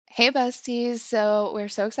Hey, besties. So, we're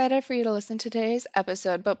so excited for you to listen to today's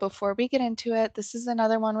episode. But before we get into it, this is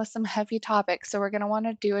another one with some heavy topics. So, we're going to want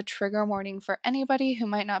to do a trigger warning for anybody who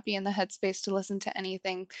might not be in the headspace to listen to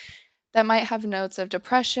anything that might have notes of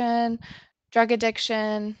depression, drug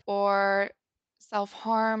addiction, or self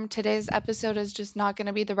harm. Today's episode is just not going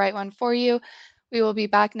to be the right one for you. We will be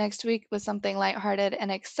back next week with something lighthearted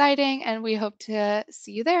and exciting, and we hope to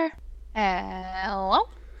see you there. Hello.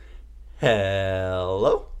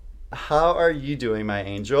 Hello. How are you doing, my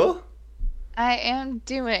angel? I am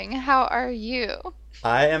doing. How are you?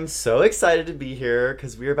 I am so excited to be here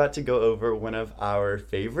because we're about to go over one of our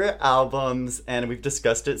favorite albums, and we've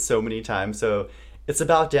discussed it so many times. So it's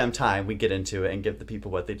about damn time we get into it and give the people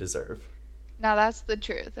what they deserve. Now that's the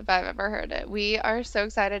truth, if I've ever heard it. We are so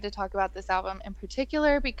excited to talk about this album in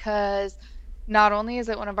particular because not only is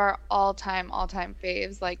it one of our all-time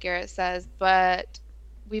faves, like Garrett says, but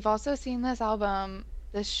we've also seen this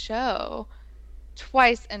show,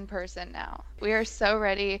 twice in person now. We are so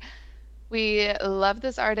ready. We love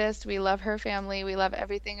this artist. We love her family. We love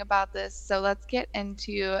everything about this. So let's get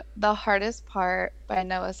into The Hardest Part by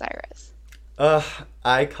Noah Cyrus.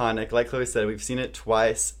 Iconic. Like Chloe said, we've seen it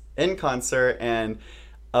twice in concert and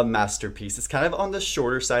a masterpiece. It's kind of on the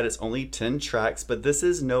shorter side. It's only 10 tracks, but this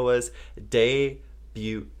is Noah's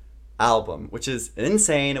debut album, which is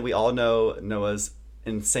insane. We all know Noah's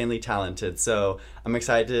insanely talented. So I'm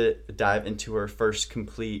excited to dive into her first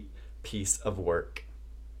complete piece of work.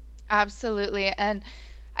 Absolutely. And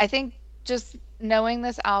I think just knowing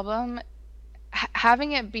this album,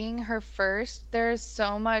 having it being her first, there's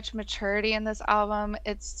so much maturity in this album.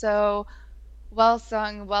 It's so well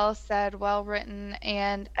sung, well said, well written,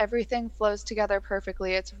 and everything flows together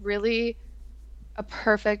perfectly. It's really a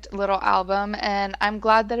perfect little album, and I'm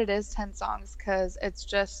glad that it is 10 songs because it's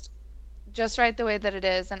just right the way that it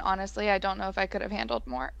is. And honestly, I don't know if I could have handled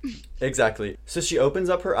more. Exactly. So she opens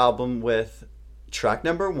up her album with track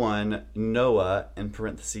number one, Noah, in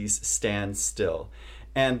parentheses, Stand Still.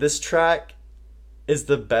 And this track is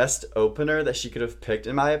the best opener that she could have picked,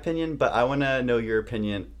 in my opinion, but I want to know your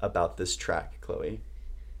opinion about this track, Chloe.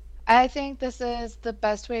 I think this is the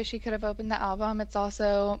best way she could have opened the album. It's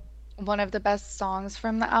also one of the best songs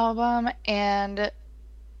from the album, and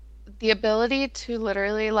the ability to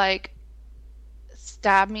literally like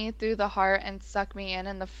stab me through the heart and suck me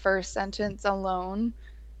in the first sentence alone.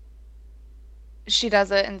 She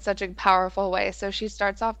does it in such a powerful way. So she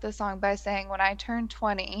starts off the song by saying, "When I turned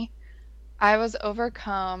 20, I was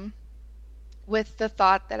overcome with the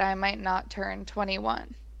thought that I might not turn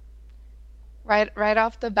 21." Right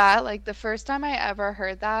off the bat, like the first time I ever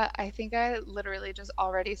heard that, I think I literally just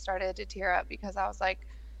already started to tear up because I was like,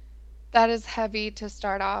 that is heavy to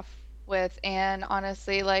start off with. And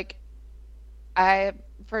honestly, like I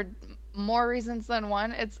for more reasons than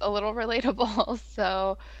one, it's a little relatable.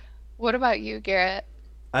 So, what about you, Garrett?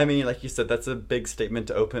 I mean, like you said, that's a big statement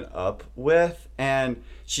to open up with. And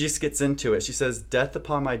she just gets into it. She says, "Death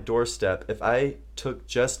upon my doorstep. If I took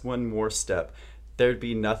just one more step, there'd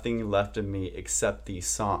be nothing left of me except these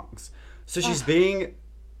songs." So she's Oh, being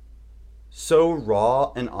so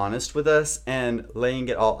raw and honest with us and laying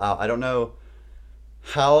it all out. I don't know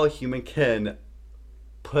how a human can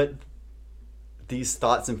put these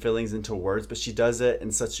thoughts and feelings into words, but she does it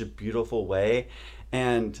in such a beautiful way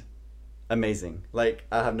and amazing. Like,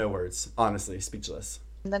 I have no words, honestly, speechless.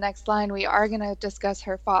 the next line, we are going to discuss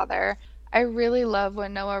her father. I really love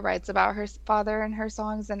when Noah writes about her father in her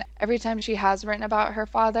songs, and every time she has written about her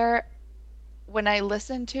father, when I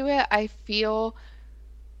listen to it, I feel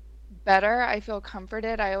better. I feel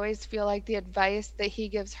comforted. I always feel like the advice that he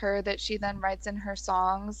gives her that she then writes in her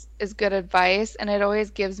songs is good advice. And it always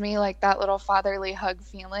gives me like that little fatherly hug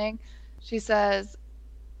feeling. She says,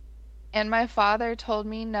 "And my father told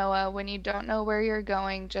me, Noah, when you don't know where you're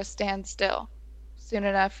going, just stand still. Soon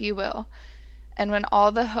enough you will. And when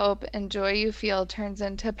all the hope and joy you feel turns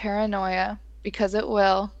into paranoia, because it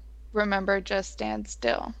will, remember, just stand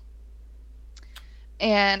still."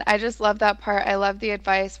 And I just love that part. I love the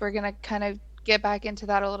advice. We're going to kind of get back into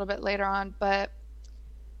that a little bit later on, but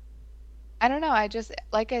I don't know. I just,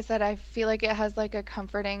 like I said, I feel like it has like a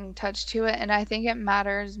comforting touch to it. And I think it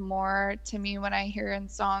matters more to me when I hear in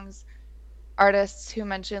songs artists who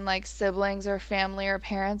mention like siblings or family or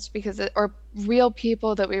parents or real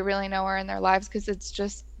people that we really know are in their lives because it's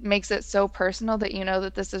just makes it so personal that you know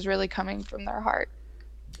that this is really coming from their heart.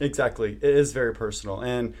 Exactly. It is very personal.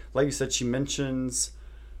 And like you said, she mentions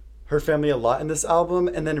her family a lot in this album.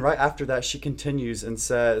 And then right after that, she continues and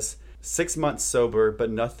says, "6 months sober, but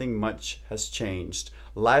nothing much has changed.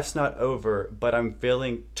 Life's not over, but I'm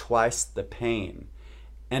feeling twice the pain.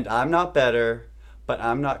 And I'm not better, but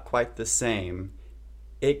I'm not quite the same.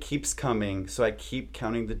 It keeps coming, so I keep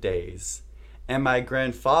counting the days. And my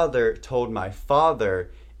grandfather told my father,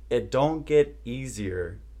 it don't get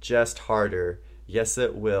easier, just harder. Yes,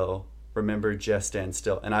 it will. Remember, just stand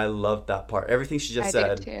still. And I love that part. Everything she just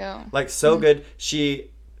I do said, too. like, so good.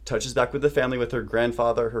 She touches back with the family, with her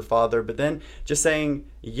grandfather, her father, but then just saying,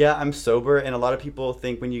 yeah, I'm sober. And a lot of people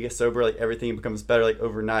think when you get sober, like, everything becomes better, like,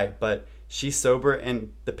 overnight. But she's sober,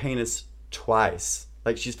 and the pain is twice.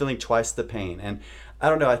 Like, she's feeling twice the pain. And I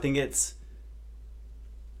don't know. I think it's,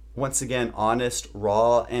 once again, honest,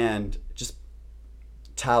 raw, and just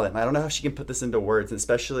talent. I don't know how she can put this into words, and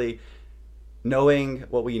especially knowing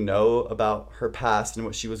what we know about her past and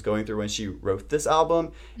what she was going through when she wrote this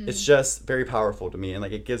album. It's Mm. just very powerful to me, and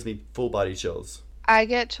like it gives me full body chills. I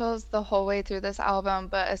get chills the whole way through this album,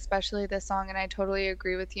 but especially this song, and I totally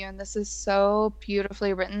agree with you. And this is so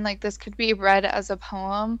beautifully written. Like, this could be read as a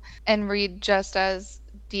poem and read just as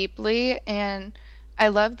deeply. And I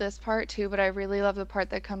love this part too, but I really love the part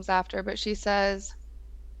that comes after. But she says,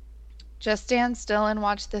 just stand still and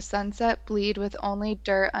watch the sunset bleed with only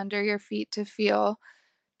dirt under your feet to feel.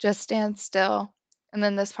 Just stand still. And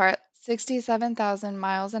then this part, 67,000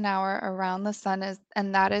 miles an hour around the sun is,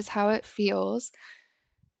 and that is how it feels.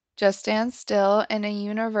 Just stand still in a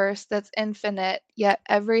universe that's infinite, yet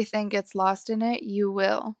everything gets lost in it. You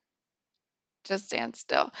will just stand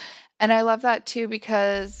still. And I love that too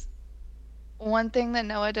because one thing that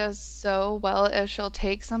Noah does so well is she'll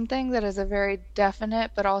take something that is a very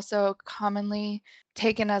definite but also commonly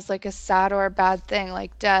taken as like a sad or a bad thing,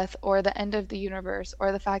 like death or the end of the universe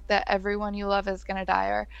or the fact that everyone you love is going to die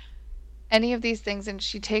or any of these things, and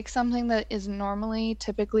she takes something that is normally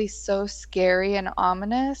typically so scary and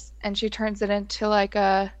ominous and she turns it into like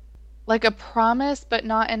a promise, but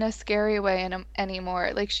not in a scary way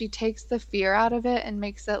anymore. Like, she takes the fear out of it and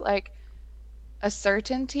makes it like a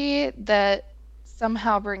certainty that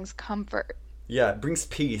somehow brings comfort. Yeah, it brings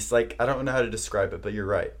peace. Like I don't know how to describe it, but you're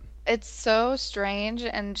right. It's so strange,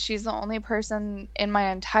 and she's the only person in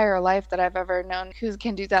my entire life that I've ever known who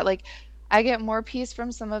can do that. Like, I get more peace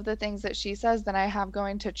from some of the things that she says than I have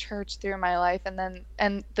going to church through my life, and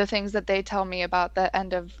the things that they tell me about the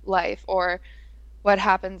end of life or what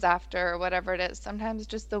happens after or whatever it is. Sometimes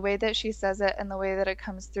just the way that she says it and the way that it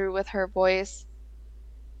comes through with her voice,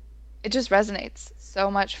 it just resonates so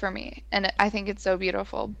much for me, and I think it's so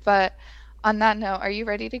beautiful. But on that note, are you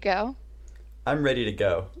ready to go? I'm ready to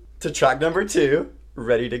go. To track number two,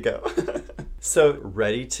 ready to go. So,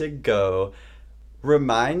 ready to go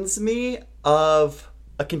reminds me of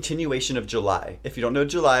a continuation of July. If you don't know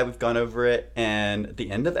July, we've gone over it and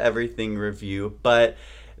the End of Everything review, but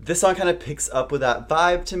this song kind of picks up with that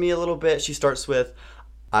vibe to me a little bit. She starts with,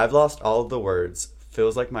 I've lost all of the words.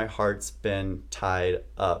 Feels like my heart's been tied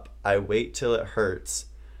up. I wait till it hurts.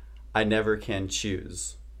 I never can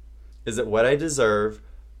choose. Is it what I deserve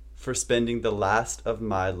for spending the last of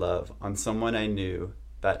my love on someone I knew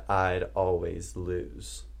that I'd always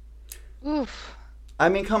lose? Oof. I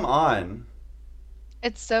mean, come on.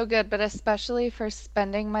 It's so good, but especially for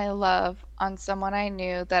spending my love on someone I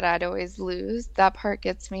knew that I'd always lose. That part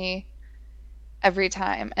gets me every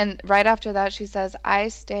time. And right after that, she says, I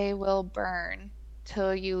stay will burn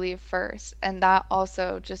till you leave first. And that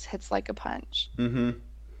also just hits like a punch. Mm-hmm.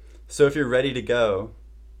 So if you're ready to go,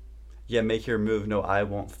 yeah, make your move. No, I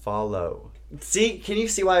won't follow. See, can you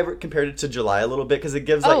see why I compared it to July a little bit? Because it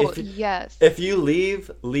gives like Oh, yes. if you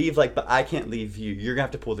leave like, but I can't leave you. You're gonna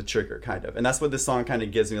have to pull the trigger, kind of, and that's what this song kind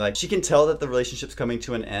of gives me. Like she can tell that the relationship's coming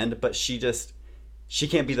to an end, but she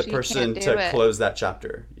can't be the She can't person do to it. close that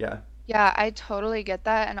chapter. Yeah. Yeah, I totally get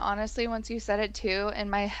that. And honestly, once you said it too, in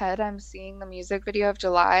my head, I'm seeing the music video of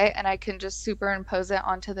July and I can just superimpose it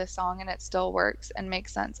onto this song and it still works and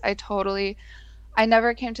makes sense. I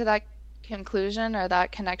never came to that conclusion or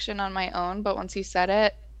that connection on my own, but once you said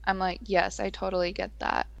it, I'm like, yes, I totally get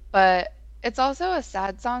that. But it's also a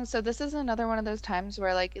sad song, so this is another one of those times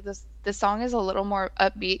where like this song is a little more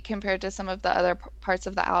upbeat compared to some of the other parts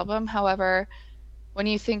of the album. However, when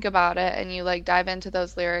you think about it and you like dive into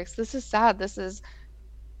those lyrics, this is sad. This is,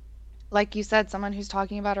 like you said, someone who's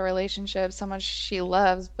talking about a relationship, someone she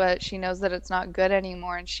loves, but she knows that it's not good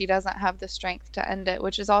anymore and she doesn't have the strength to end it,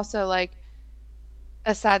 which is also like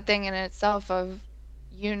a sad thing in itself of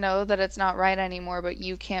you know that it's not right anymore, but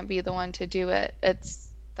you can't be the one to do it.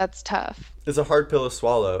 That's tough. It's a hard pill to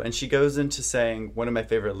swallow. And she goes into saying one of my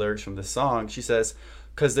favorite lyrics from the song. She says,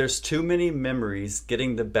 "Cause there's too many memories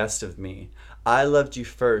getting the best of me. I loved you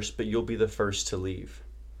first, but you'll be the first to leave."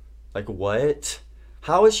 Like, what?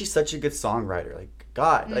 How is she such a good songwriter? Like,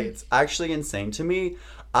 God, like Mm. it's actually insane to me.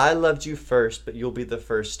 I loved you first, but you'll be the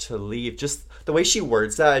first to leave. Just the way she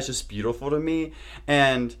words that is just beautiful to me.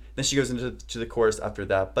 And then she goes into to the chorus after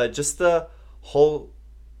that. But just the whole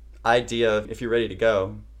idea of if you're ready to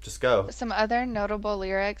go, just go. Some other notable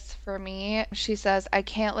lyrics for me, she says, I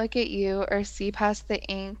can't look at you or see past the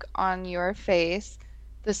ink on your face.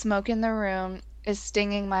 The smoke in the room is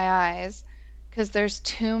stinging my eyes because there's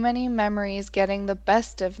too many memories getting the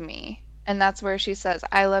best of me. And that's where she says,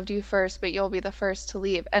 I loved you first, but you'll be the first to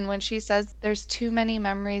leave. And when she says there's too many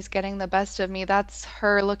memories getting the best of me, that's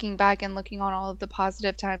her looking back and looking on all of the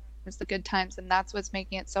positive times, the good times, and that's what's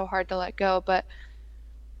making it so hard to let go. But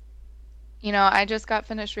I just got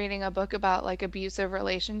finished reading a book about like abusive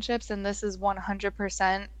relationships, and this is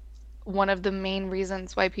 100% one of the main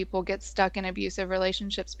reasons why people get stuck in abusive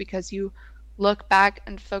relationships because you look back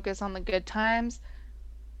and focus on the good times,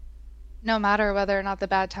 no matter whether or not the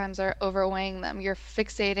bad times are overweighing them. You're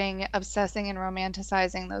fixating, obsessing, and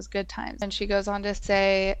romanticizing those good times. And she goes on to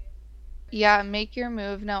say, yeah, make your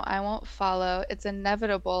move. No, I won't follow. It's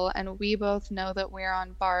inevitable, and we both know that we're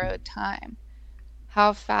on borrowed time.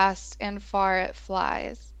 How fast and far it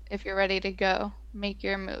flies. If you're ready to go, make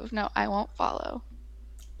your move. No, I won't follow.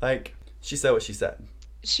 Like, she said what she said.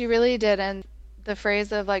 She really did. And the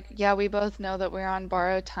phrase of, like, yeah, we both know that we're on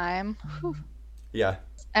borrowed time. Whew. Yeah.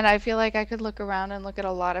 And I feel like I could look around and look at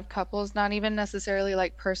a lot of couples, not even necessarily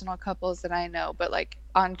like personal couples that I know, but like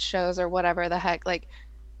on shows or whatever the heck. Like,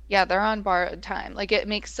 yeah, they're on borrowed time. Like, it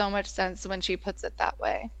makes so much sense when she puts it that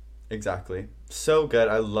way. Exactly. So good.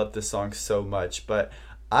 I love this song so much. But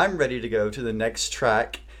I'm ready to go to the next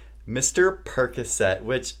track, Mr. Percocet,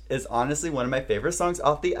 which is honestly one of my favorite songs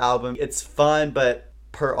off the album. It's fun, but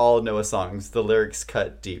per all Noah songs, the lyrics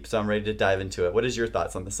cut deep. So I'm ready to dive into it. What is your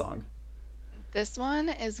thoughts on the song? This one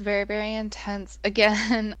is very, very intense.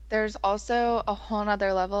 Again, there's also a whole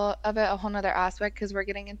nother level of it, a whole nother aspect, because we're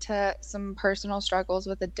getting into some personal struggles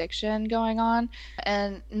with addiction going on.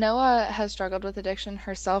 And Noah has struggled with addiction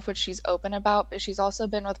herself, which she's open about, but she's also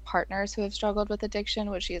been with partners who have struggled with addiction,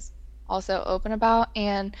 which she's also open about.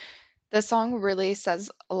 And the song really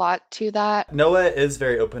says a lot to that. Noah is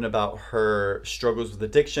very open about her struggles with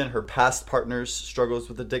addiction, her past partners' struggles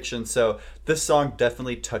with addiction. So this song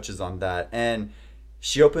definitely touches on that. And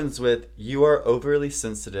she opens with, you are overly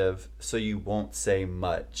sensitive, so you won't say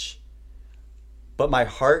much. But my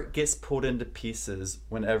heart gets pulled into pieces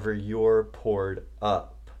whenever you're poured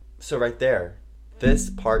up. So right there, this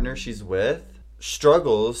partner she's with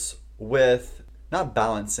struggles with not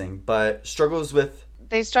balancing, but struggles with,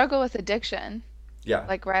 They struggle with addiction. yeah,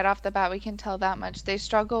 Like right off the bat, we can tell that much. They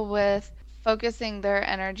struggle with focusing their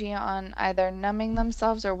energy on either numbing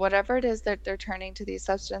themselves or whatever it is that they're turning to these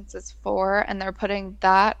substances for, and they're putting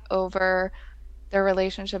that over their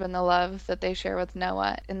relationship and the love that they share with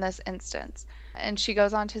Noah in this instance. And she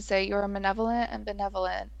goes on to say, you're malevolent and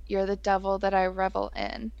benevolent. You're the devil that I revel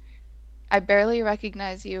in. I barely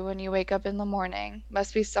recognize you when you wake up in the morning.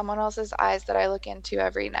 Must be someone else's eyes that I look into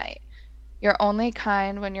every night. You're only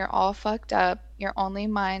kind when you're all fucked up. You're only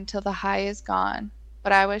mine till the high is gone.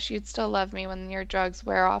 But I wish you'd still love me when your drugs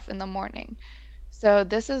wear off in the morning. So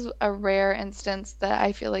this is a rare instance that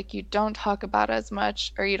I feel like you don't talk about as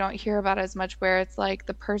much or you don't hear about as much, where it's like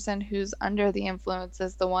the person who's under the influence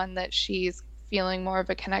is the one that she's feeling more of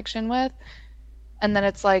a connection with. And then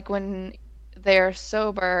it's like when they're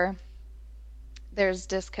sober, there's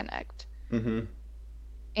disconnect. mm-hmm.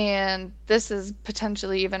 And this is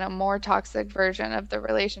potentially even a more toxic version of the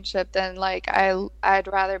relationship than like I'd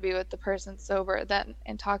rather be with the person sober than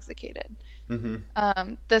intoxicated.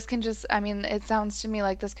 Mm-hmm. This can just, I mean, it sounds to me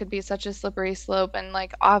like this could be such a slippery slope and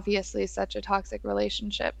like obviously such a toxic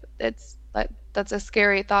relationship. It's like that's a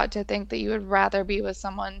scary thought to think that you would rather be with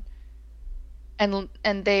someone and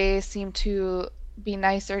they seem to be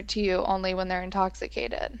nicer to you only when they're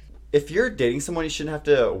intoxicated. If you're dating someone, you shouldn't have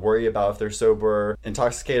to worry about if they're sober,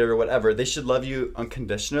 intoxicated, or whatever. They should love you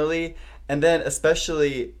unconditionally. And then,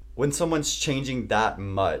 especially when someone's changing that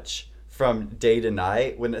much from day to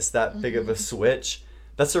night, when it's that big of a switch,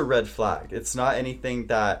 that's a red flag. It's not anything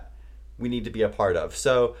that we need to be a part of.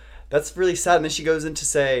 So that's really sad. And then she goes in to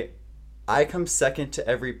say, I come second to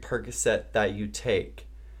every Percocet that you take.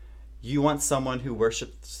 You want someone who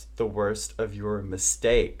worships the worst of your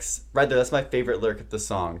mistakes. Right there, that's my favorite lyric of the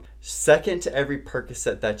song. Second to every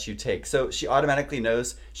Percocet that you take. So she automatically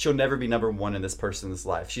knows she'll never be number one in this person's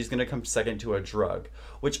life. She's going to come second to a drug,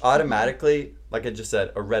 which automatically, like I just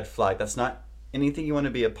said, a red flag. That's not anything you want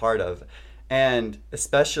to be a part of. And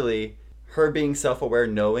especially her being self-aware,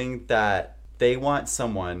 knowing that they want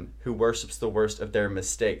someone who worships the worst of their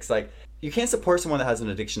mistakes. Like, you can't support someone that has an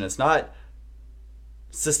addiction. It's not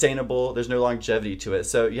sustainable. There's no longevity to it.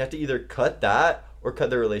 So you have to either cut that or cut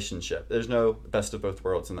the relationship. There's no best of both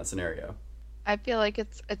worlds in that scenario. I feel like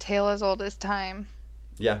it's a tale as old as time,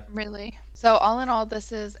 Yeah, really. So all in all,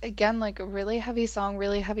 this is again like a really heavy song,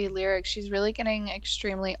 really heavy lyrics. She's really getting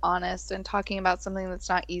extremely honest and talking about something that's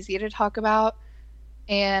not easy to talk about.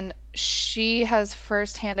 And she has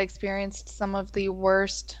firsthand experienced some of the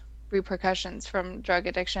worst repercussions from drug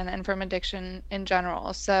addiction and from addiction in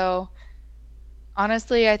general. So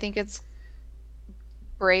honestly, I think it's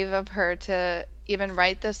brave of her to even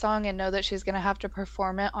write this song and know that she's going to have to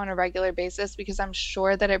perform it on a regular basis because I'm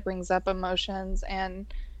sure that it brings up emotions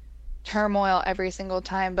and turmoil every single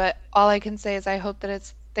time. But all I can say is I hope that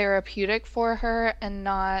it's therapeutic for her and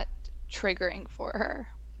not triggering for her.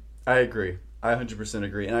 I agree. I 100%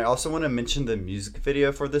 agree. And I also want to mention the music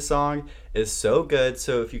video for this song is so good.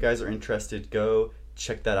 So if you guys are interested, go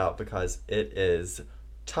check that out because it is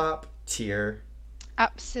top tier.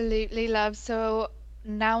 Absolutely love. So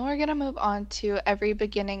now we're going to move on to Every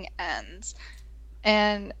Beginning Ends.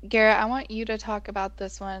 And Garrett, I want you to talk about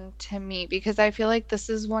this one to me because I feel like this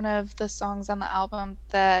is one of the songs on the album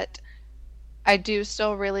that I do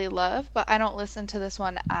still really love, but I don't listen to this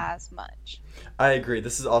one as much. I agree.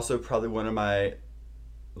 This is also probably one of my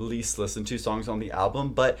least listened to songs on the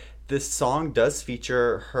album, but this song does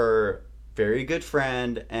feature her very good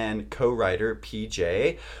friend and co-writer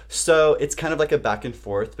PJ. So it's kind of like a back and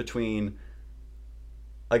forth between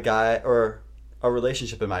a guy or a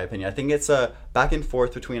relationship in my opinion. I think it's a back and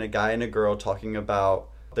forth between a guy and a girl talking about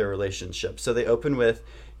their relationship. So they open with,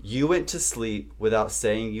 "You went to sleep without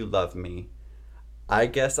saying you love me. I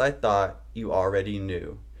guess I thought you already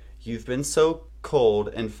knew. You've been so cold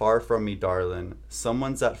and far from me, darling.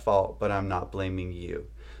 Someone's at fault, but I'm not blaming you."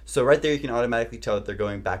 So right there you can automatically tell that they're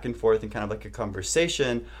going back and forth in kind of like a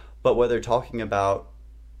conversation, but what they're talking about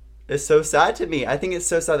is so sad to me. I think it's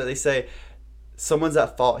so sad that they say someone's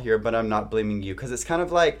at fault here, but I'm not blaming you. Because it's kind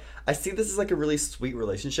of like, I see this as like a really sweet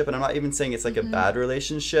relationship, and I'm not even saying it's like a Hmm. bad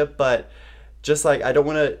relationship, but just like, I don't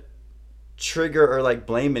want to trigger or like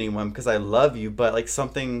blame anyone because I love you, but like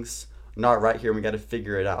something's not right here and we got to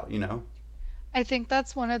figure it out, you know? I think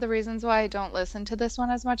that's one of the reasons why I don't listen to this one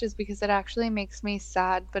as much is because it actually makes me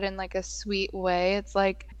sad, but in like a sweet way. It's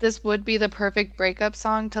like this would be the perfect breakup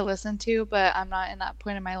song to listen to, but I'm not in that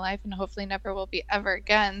point in my life and hopefully never will be ever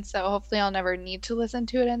again. So hopefully I'll never need to listen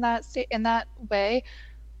to it in that state in that way.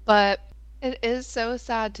 But it is so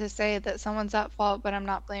sad to say that someone's at fault, but I'm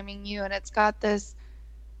not blaming you. And it's got this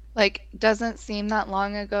like doesn't seem that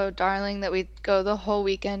long ago, darling, that we'd go the whole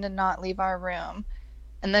weekend and not leave our room.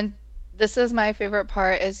 And then this is my favorite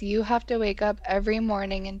part is you have to wake up every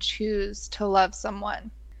morning and choose to love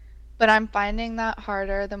someone. But I'm finding that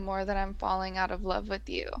harder the more that I'm falling out of love with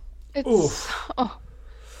you. It's Oof. so,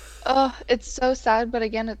 oh, it's so sad, but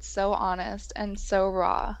again, it's so honest and so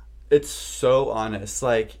raw. It's so honest.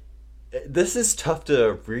 Like, this is tough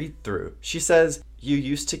to read through. She says, "You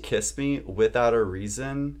used to kiss me without a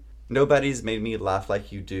reason. Nobody's made me laugh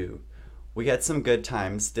like you do. We had some good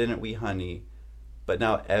times, didn't we, honey? But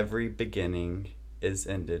now every beginning is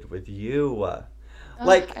ended with you."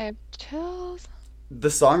 Ugh, Like, I have chills. the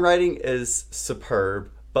songwriting is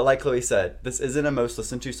superb, but like Chloe said, this isn't a most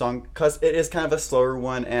listened to song because it is kind of a slower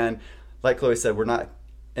one. And like Chloe said, we're not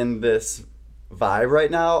in this vibe right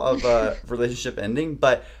now of a relationship ending,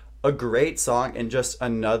 but a great song and just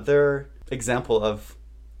another example of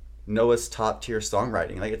Noah's top tier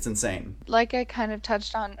songwriting. Like, it's insane. Like I kind of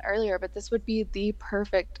touched on earlier, but this would be the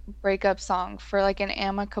perfect breakup song for like an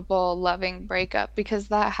amicable, loving breakup because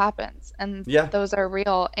that happens and Yeah, those are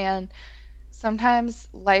real. And sometimes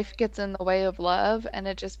life gets in the way of love and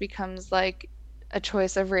it just becomes like a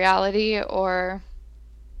choice of reality or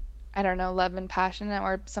I don't know, love and passion,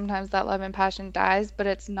 or sometimes that love and passion dies, but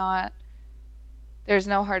it's not, there's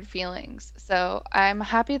no hard feelings. So I'm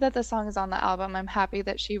happy that the song is on the album. I'm happy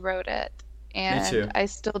that she wrote it. me And too. I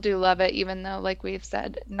still do love it, even though, like we've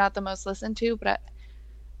said, not the most listened to, but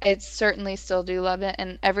I certainly still do love it.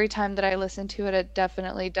 And every time that I listen to it, it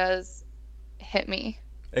definitely does hit me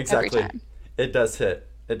every Exactly. time. It does hit.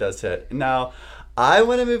 It does hit. Now, I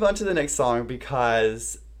want to move on to the next song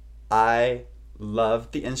because I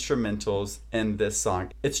love the instrumentals in this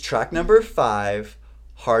song. It's track number 5,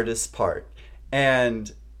 Hardest Part.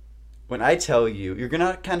 And when I tell you, you're going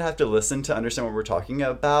to kind of have to listen to understand what we're talking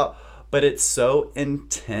about, but it's so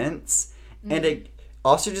intense. And Mm. it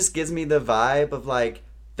also just gives me the vibe of like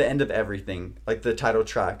the end of everything, like the title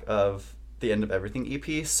track of the End of Everything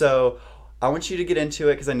EP. So I want you to get into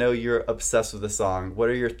it because I know you're obsessed with the song. What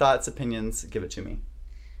are your thoughts, opinions? Give it to me.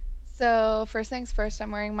 So, first things first,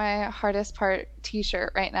 I'm wearing my hardest part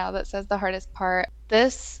t-shirt right now that says the hardest part.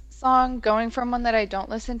 This song, going from one that I don't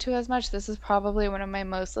listen to as much, this is probably one of my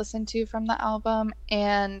most listened to from the album.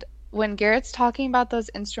 And when Garrett's talking about those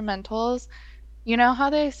instrumentals, you know how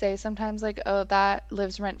they say sometimes, like, oh, that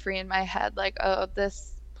lives rent free in my head, like, oh,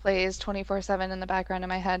 this plays 24/7 in the background in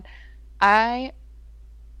my head. I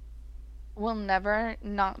will never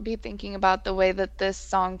not be thinking about the way that this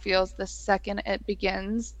song feels the second it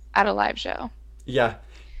begins at a live show. Yeah,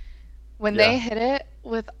 When yeah. they hit it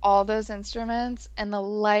with all those instruments and the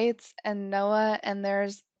lights and Noah, and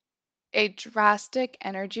there's a drastic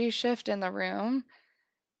energy shift in the room,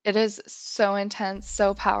 it is so intense,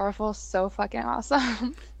 so powerful, so fucking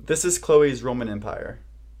awesome. This is Chloe's Roman Empire.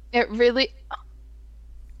 It really,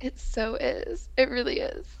 it so is. It really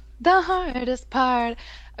is. The hardest part.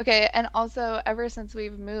 Okay, and also, ever since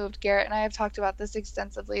we've moved, Garrett and I have talked about this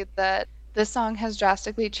extensively, that this song has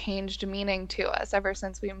drastically changed meaning to us ever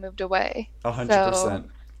since we moved away. A hundred So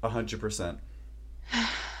percent. 100%.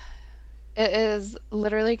 it is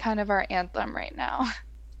literally kind of our anthem right now.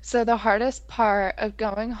 So the hardest part of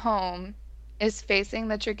going home is facing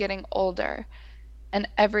that you're getting older and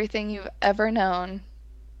everything you've ever known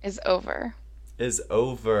is over. Is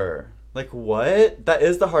over. Like what? That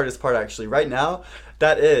is the hardest part actually. Right now,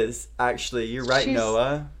 that is actually. You're right, She's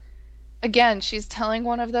Noah. Again, she's telling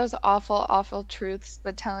one of those awful, awful truths,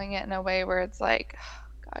 but telling it in a way where it's like, oh,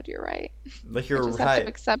 God, you're right. Like I you're just have to right.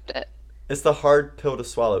 accept it. It's the hard pill to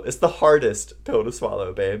swallow. It's the hardest pill to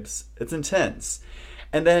swallow, babes. It's intense.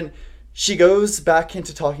 And then she goes back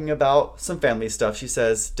into talking about some family stuff. She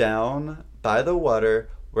says, "Down by the water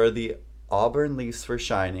where the auburn leaves were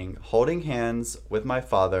shining, holding hands with my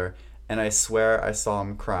father, and I swear I saw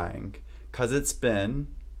him crying. 'Cause it's been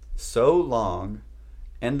so long,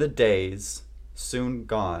 and the days soon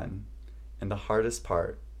gone, and the hardest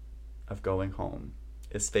part of going home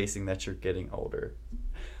is facing that you're getting older."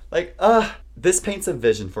 Like, this paints a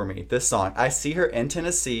vision for me, this song. I see her in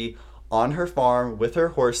Tennessee on her farm with her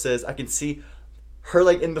horses. I can see her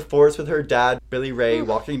like in the forest with her dad, Billy Ray, Oof.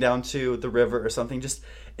 walking down to the river or something. Just,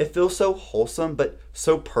 it feels so wholesome, but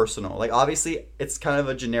so personal. Like, obviously, it's kind of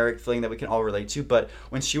a generic feeling that we can all relate to, but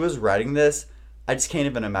when she was writing this, I just can't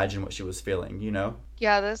even imagine what she was feeling, you know?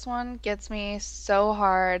 Yeah, this one gets me so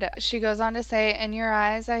hard. She goes on to say, in your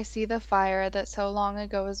eyes, I see the fire that so long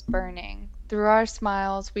ago was burning. Through our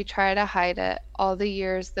smiles, we try to hide it, all the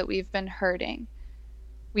years that we've been hurting.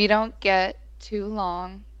 We don't get too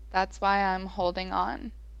long. That's why I'm holding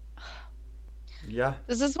on. Yeah.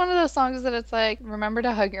 This is one of those songs that it's like, remember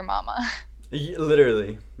to hug your mama.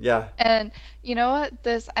 Literally. Yeah. And you know what?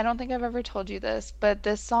 I don't think I've ever told you this, but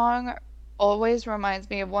this song always reminds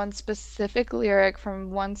me of one specific lyric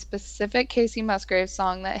from one specific Casey Musgraves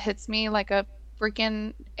song that hits me like a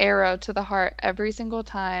freaking arrow to the heart every single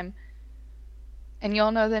time. And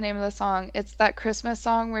you'll know the name of the song. It's that Christmas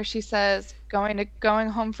song where she says, going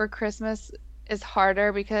home for Christmas is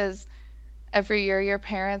harder because every year your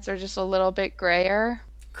parents are just a little bit grayer.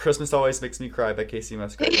 Christmas Always Makes Me Cry by Casey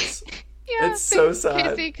Musgraves. Yeah, It's so thanks,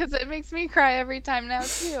 sad. Casey, because it makes me cry every time now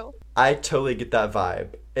too. I totally get that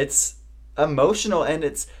vibe. It's emotional and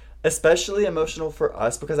it's especially emotional for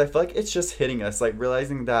us because I feel like it's just hitting us, like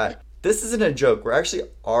realizing that this isn't a joke. We actually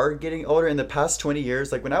are getting older in the past 20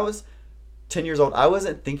 years. Like when I was 10 years old, I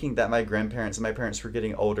wasn't thinking that my grandparents and my parents were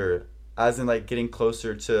getting older, as in like getting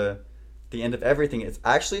closer to the end of everything. It's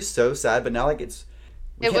actually so sad, but now like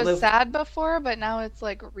we It can't was live. sad before, but now it's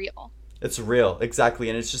like real. It's real, exactly,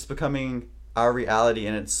 and it's just becoming our reality,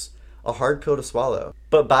 and it's a hard pill to swallow.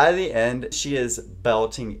 But by the end, she is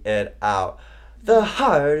belting it out. The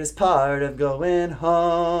hardest part of going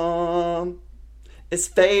home is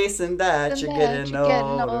facing that And you're that getting you're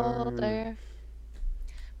getting older. older.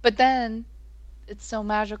 But then it's so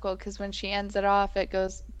magical because when she ends it off, it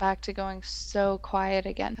goes back to going so quiet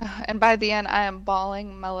again. And by the end, I am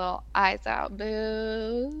bawling my little eyes out,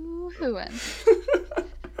 boo hooing.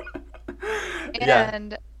 Yeah,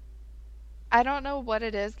 And I don't know what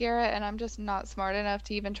it is, Garrett, and I'm just not smart enough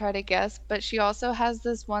to even try to guess, but she also has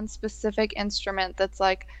this one specific instrument that's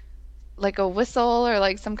like a whistle or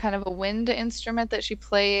like some kind of a wind instrument that she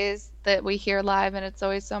plays that we hear live, and it's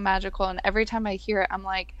always so magical, and every time I hear it, I'm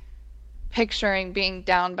like picturing being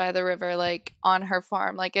down by the river, like on her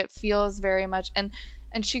farm. Like it feels very much, and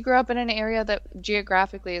she grew up in an area that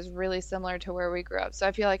geographically is really similar to where we grew up. So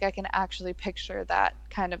I feel like I can actually picture that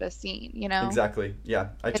kind of a scene, you know? exactly. Yeah,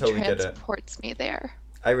 I It totally get it. transports me there.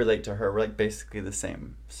 I relate to her. We're like basically the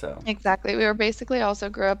same. So Exactly. We were basically also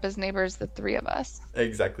grew up as neighbors, the three of us.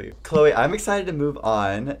 exactly. Chloe, I'm excited to move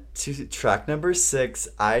on to track number 6.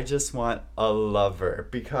 I just want a lover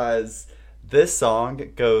because this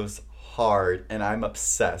song goes hard and I'm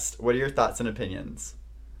obsessed. What are your thoughts and opinions?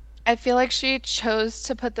 I feel like she chose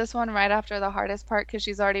to put this one right after the hardest part because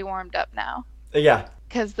she's already warmed up now. Yeah,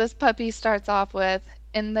 Because this puppy starts off with,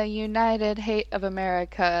 in the united hate of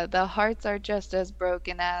America, the hearts are just as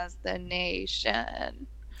broken as the nation.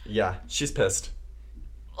 yeah, she's pissed.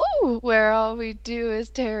 Ooh, where all we do is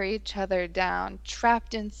tear each other down,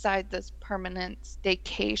 trapped inside this permanent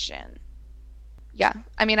staycation. Yeah,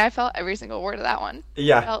 I mean, I felt every single word of that one.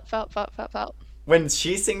 Yeah, Felt, felt, felt, felt, felt. when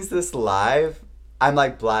she sings this live, I'm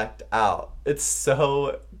like blacked out. It's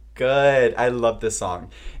so good. I love this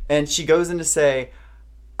song. And she goes in to say,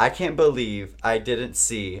 I can't believe I didn't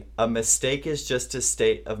see. A mistake is just a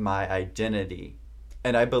state of my identity.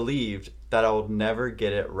 And I believed that I would never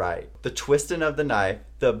get it right. The twisting of the knife,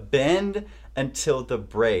 the bend until the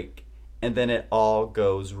break, and then it all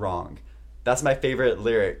goes wrong. That's my favorite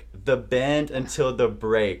lyric. The bend until the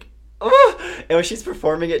break. Ugh! And when she's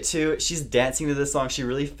performing it too, she's dancing to this song. She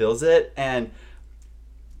really feels it. And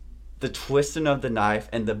the twisting of the knife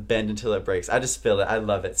and the bend until it breaks. I just feel it. I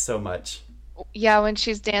love it so much. Yeah, when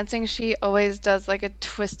she's dancing, she always does like a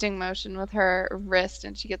twisting motion with her wrist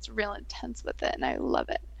and she gets real intense with it, and I love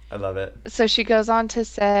it. I love it. So she goes on to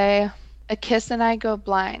say, a kiss and I go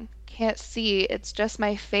blind. Can't see, it's just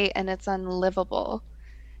my fate and it's unlivable.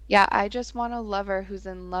 Yeah, I just want a lover who's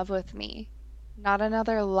in love with me, not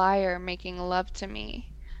another liar making love to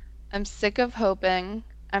me. I'm sick of hoping.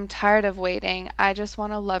 I'm tired of waiting. I just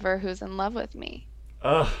want a lover who's in love with me.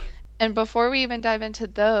 Ugh. And before we even dive into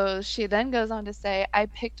those, she then goes on to say, I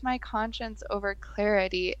picked my conscience over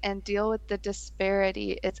clarity and deal with the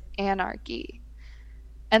disparity. It's anarchy.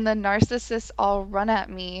 And the narcissists all run at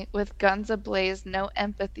me with guns ablaze, no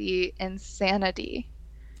empathy, insanity.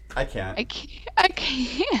 I can't. I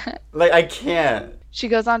can't. Like, I can't. She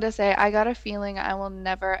goes on to say, I got a feeling I will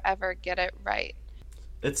never ever get it right.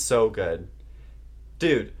 It's so good.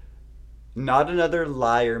 Dude, not another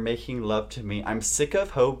liar making love to me. I'm sick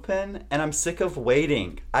of hoping and I'm sick of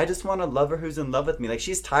waiting. I just want a lover who's in love with me. Like,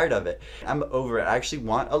 she's tired of it. I'm over it. I actually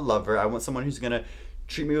want a lover. I want someone who's going to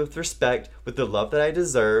treat me with respect, with the love that I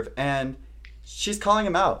deserve. And she's calling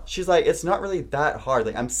him out. She's like, it's not really that hard.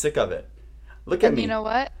 Like, I'm sick of it. Look at And you me. know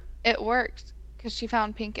what? It worked because she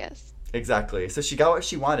found Pincus. Exactly. So she got what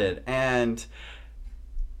she wanted. And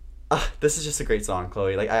this is just a great song,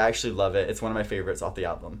 Chloe. Like, I actually love it. It's one of my favorites off the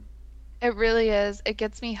album. It really is. It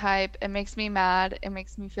gets me hype. It makes me mad. It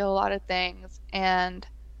makes me feel a lot of things. And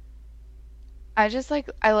I just like,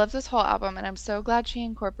 I love this whole album, and I'm so glad she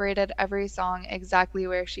incorporated every song exactly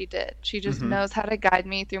where she did. She just Hmm. knows how to guide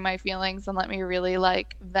me through my feelings and let me really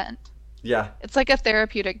like vent. Yeah, It's like a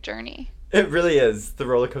therapeutic journey. it really is. The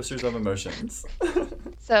roller coasters of emotions.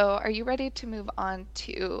 So, are you ready to move on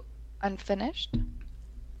to Unfinished?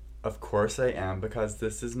 Of course I am, because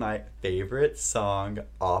this is my favorite song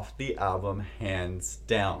off the album, hands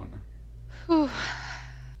down. Whew.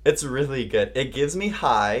 It's really good. It Gives Me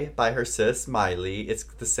High by her sis, Miley. It's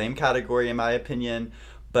the same category, in my opinion,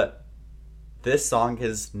 but this song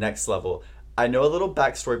is next level. I know a little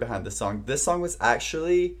backstory behind this song. This song was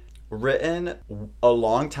actually written a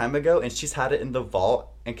long time ago, and she's had it in the vault,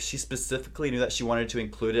 and she specifically knew that she wanted to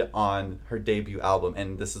include it on her debut album,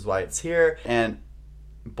 and this is why it's here. And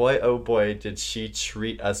boy, oh boy, did she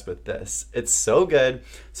treat us with this. It's so good.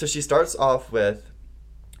 So she starts off with,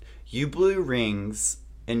 you blew rings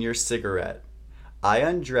in your cigarette. I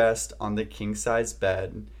undressed on the king size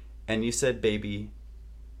bed, and you said, baby,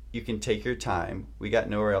 you can take your time. We got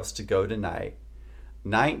nowhere else to go tonight.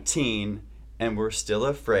 19, and we're still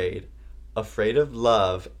afraid. Afraid of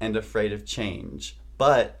love and afraid of change.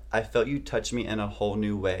 But I felt you touch me in a whole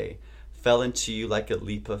new way. Fell into you like a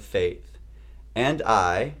leap of faith. And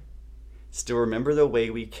I still remember the way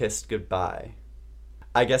we kissed goodbye.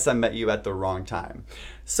 I guess I met you at the wrong time.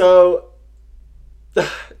 So,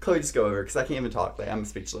 Chloe, just go over because I can't even talk. Like, I'm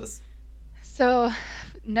speechless. So,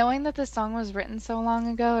 knowing that this song was written so long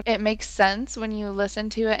ago, it makes sense when you listen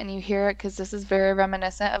to it and you hear it because this is very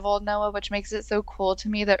reminiscent of Old Noah, which makes it so cool to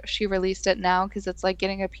me that she released it now because it's like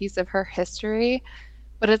getting a piece of her history.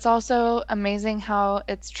 But it's also amazing how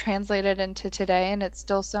it's translated into today and it's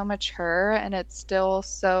still so mature and it's still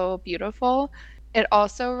so beautiful. It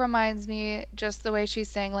also reminds me just the way she's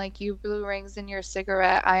saying, like, you blew rings in your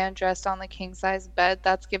cigarette, I undressed on the king size bed.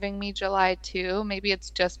 That's giving me July too. Maybe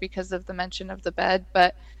it's just because of the mention of the bed,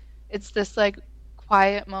 but it's this like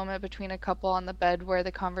quiet moment between a couple on the bed where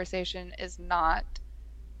the conversation is not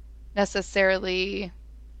necessarily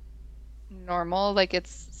normal. Like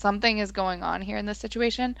it's something is going on here in this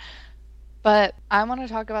situation. But I want to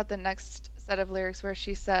talk about the next set of lyrics where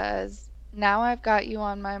she says, "Now I've got you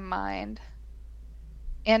on my mind,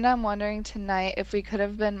 and I'm wondering tonight if we could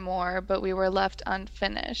have been more, but we were left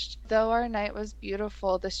unfinished. Though our night was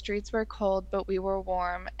beautiful, the streets were cold, but we were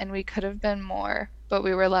warm, and we could have been more, but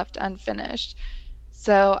we were left unfinished."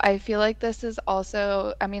 So I feel like this is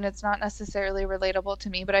also, I mean, it's not necessarily relatable to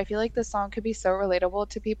me, but I feel like this song could be so relatable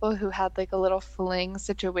to people who had like a little fling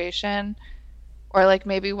situation or like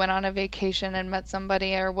maybe went on a vacation and met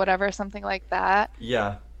somebody or whatever, something like that.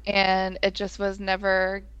 Yeah. And it just was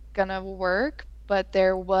never gonna work, but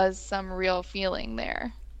there was some real feeling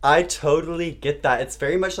there. I totally get that. It's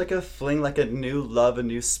very much like a fling, like a new love, a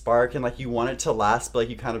new spark, and like you want it to last, but like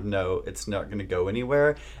you kind of know it's not going to go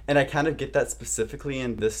anywhere. And I kind of get that specifically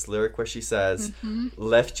in this lyric where she says, Hmm.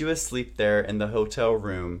 "Left you asleep there in the hotel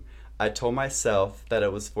room. I told myself that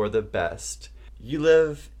it was for the best. You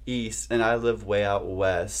live east and I live way out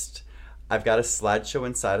west. I've got a slideshow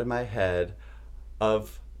inside of my head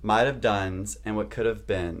of might have done's and what could have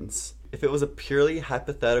been's. If it was a purely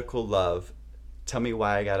hypothetical love, tell me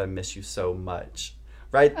why I gotta miss you so much."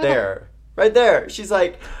 Right Oh, there. Right there. She's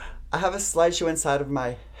like, I have a slideshow inside of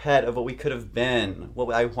my head of what we could have been,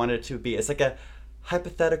 what I wanted to be. It's like a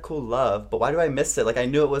hypothetical love, but why do I miss it? Like, I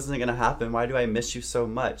knew it wasn't gonna happen. Why do I miss you so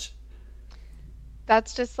much?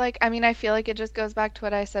 that's just like, I mean, I feel like it just goes back to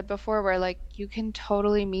what I said before, where like you can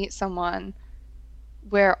totally meet someone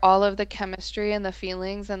where all of the chemistry and the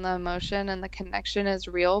feelings and the emotion and the connection is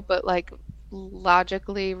real, but like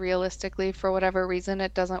logically, realistically, for whatever reason,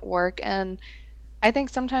 it doesn't work. And I think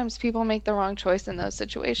sometimes people make the wrong choice in those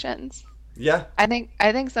situations. Yeah, I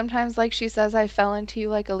think sometimes like she says I fell into you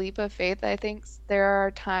like a leap of faith. I think there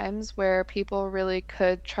are times where people really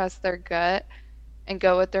could trust their gut and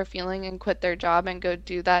go with their feeling and quit their job and go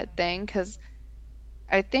do that thing cuz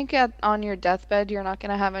I think on your deathbed you're not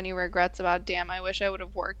going to have any regrets about damn I wish I would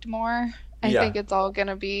have worked more. I yeah. think it's all going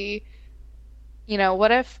to be,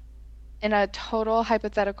 what if in a total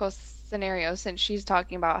hypothetical scenario, since she's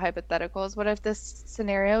talking about hypotheticals, what if this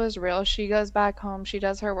scenario is real? She goes back home, she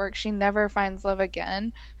does her work, she never finds love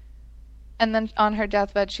again. And then on her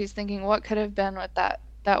deathbed, she's thinking, what could have been with that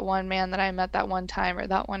one man that I met that one time or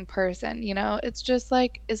that one person? It's just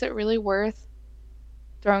like, is it really worth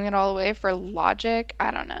throwing it all away for logic?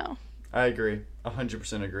 I don't know. I agree.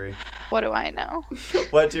 100% agree. What do I know?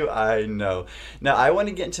 What do I know? Now, I want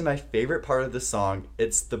to get into my favorite part of the song.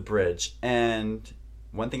 It's the bridge. And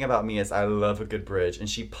one thing about me is I love a good bridge. And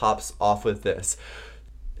she pops off with this.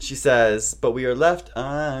 She says, "But we are left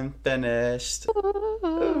unfinished.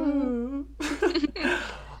 Ooh."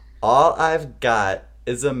 All I've got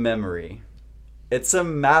is a memory. It's a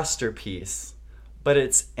masterpiece, but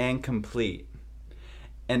it's incomplete.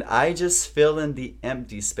 And I just fill in the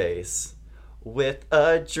empty space with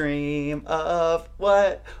a dream of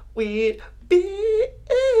what we'd be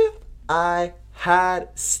if I had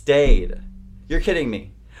stayed. You're kidding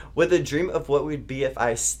me. With a dream of what we'd be if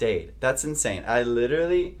I stayed. That's insane. I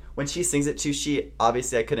literally, when she sings it too, she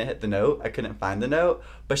obviously I couldn't hit the note. I couldn't find the note,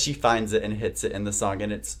 but she finds it and hits it in the song,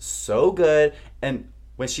 and it's so good. And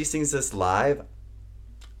when she sings this live,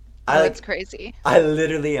 I Oh, it's like crazy. I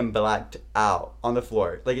literally am blacked out on the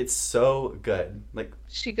floor. Like it's so good. Like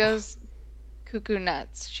She goes cuckoo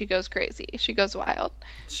nuts. She goes crazy. She goes wild.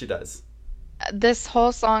 she does. This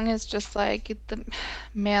whole song is just like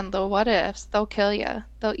the what ifs. They'll kill you.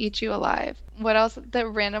 They'll eat you alive. What else that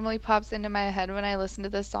randomly pops into my head when I listen to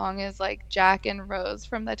this song is like Jack and Rose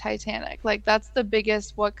from the Titanic. Like that's the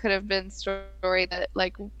biggest what could have been story that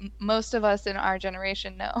like most of us in our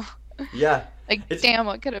generation know. Yeah. Like It's damn,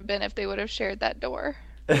 what could have been if they would have shared that door.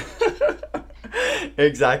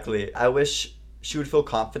 exactly. I wish she would feel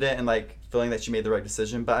confident and like feeling that she made the right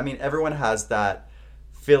decision. But I mean, everyone has that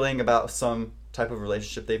feeling about some type of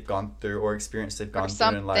relationship they've gone through or experience they've Or gone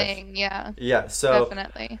through in life. something. Yeah, Yeah. So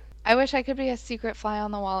definitely. I wish I could be a secret fly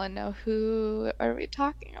on the wall and know who are we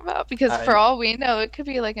talking about because for I all we know, it could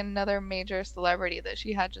be like another major celebrity that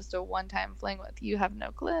she had just a one-time fling with. You have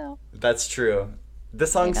no clue. that's true.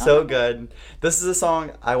 This You song's don't so know. good. This is a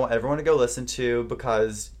song I want everyone to go listen to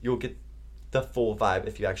because you'll get the full vibe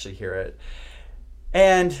if you actually hear it.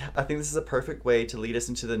 And I think this is a perfect way to lead us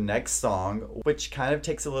into the next song, which kind of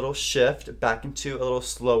takes a little shift back into a little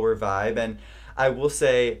slower vibe. And I will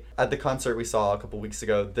say, at the concert we saw a couple weeks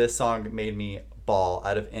ago, this song made me bawl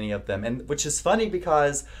out of any of them. And which is funny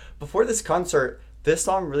because before this concert, this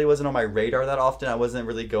song really wasn't on my radar that often. I wasn't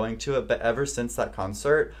really going to it. But ever since that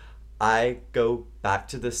concert, I go back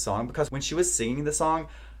to this song because when she was singing the song,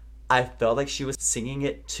 I felt like she was singing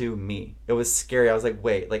it to me. It was scary. I was like,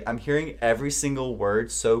 wait, like I'm hearing every single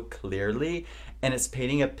word so clearly and it's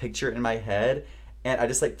painting a picture in my head. And I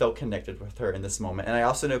just like felt connected with her in this moment. And I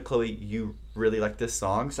also know, Chloe, you really like this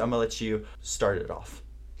song. So I'm going to let you start it off.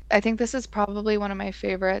 I think this is probably one of my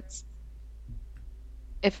favorites,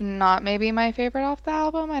 if not maybe my favorite off the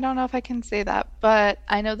album. I don't know if I can say that, but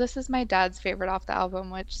I know this is my dad's favorite off the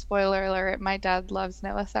album, which, spoiler alert, my dad loves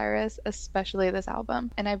Noah Cyrus, especially this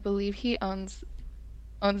album. And I believe he owns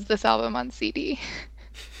this album on CD,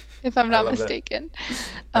 if I'm I not love that. mistaken.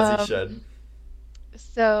 As he Um, should.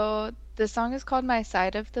 so the song is called My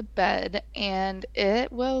Side of the Bed, and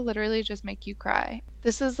it will literally just make you cry.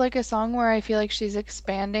 This is like a song where I feel like she's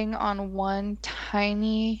expanding on one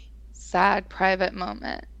tiny, sad, private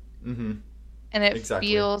moment. Mm-hmm. And it Exactly.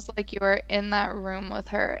 feels like you are in that room with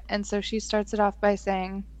her. And so she starts it off by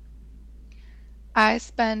saying, I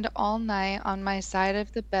spend all night on my side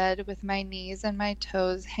of the bed with my knees and my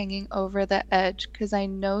toes hanging over the edge because I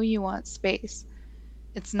know you want space.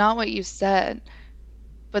 It's not what you said,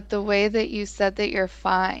 but the way that you said that you're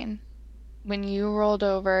fine. When you rolled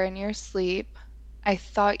over in your sleep, I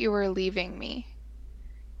thought you were leaving me.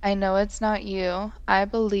 I know it's not you. I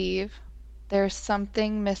believe there's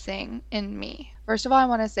something missing in me. First of all, I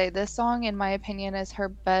want to say this song, in my opinion, is her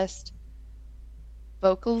best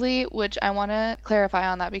vocally, which I want to clarify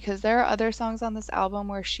on that because there are other songs on this album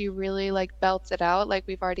where she really like belts it out, like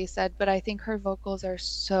we've already said, but I think her vocals are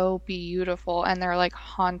so beautiful and they're like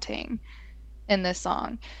haunting in this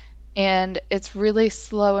song. And it's really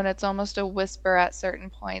slow and it's almost a whisper at certain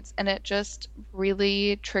points, and it just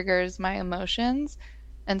really triggers my emotions.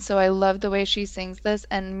 And so I love the way she sings this,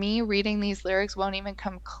 and me reading these lyrics won't even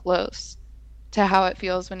come close to how it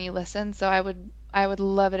feels when you listen. So I would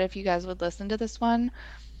love it if you guys would listen to this one.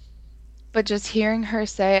 But just hearing her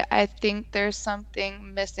say, I think there's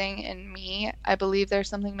something missing in me. I believe there's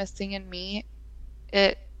something missing in me.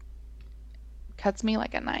 It cuts me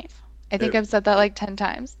like a knife. I think It I've said that like 10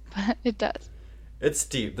 times, but it does. it's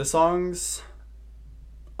deep. The song's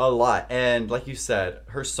a lot. And like you said,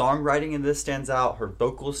 her songwriting in this stands out, her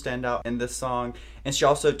vocals stand out in this song. And she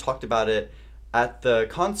also talked about it at the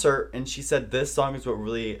concert and she said this song is what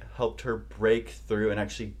really helped her break through and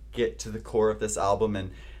actually get to the core of this album.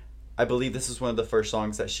 And I believe this is one of the first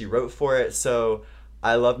songs that she wrote for it. So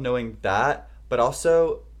I love knowing that. But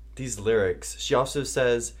also these lyrics. She also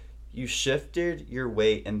says, you shifted your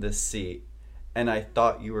weight in this seat and I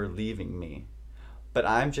thought you were leaving me. But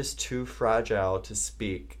I'm just too fragile to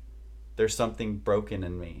speak. There's something broken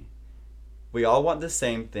in me. We all want the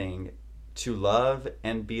same thing, to love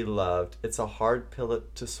and be loved. It's a hard pill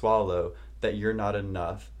to swallow that you're not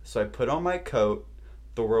enough. So I put on my coat.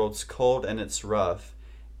 The world's cold and it's rough.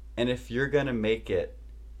 And if you're gonna make it,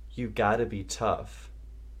 you gotta be tough.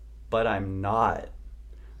 But I'm not.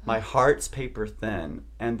 My heart's paper thin,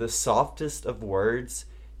 and the softest of words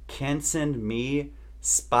can send me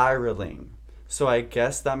spiraling. So I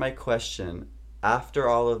guess that my question, after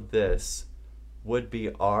all of this, would be,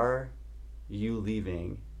 are you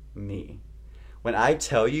leaving me? When I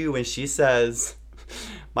tell you, when she says,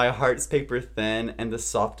 my heart's paper thin and the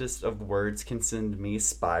softest of words can send me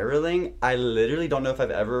spiraling, I literally don't know if I've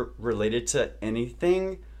ever related to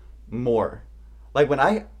anything more. Like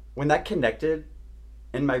when that connected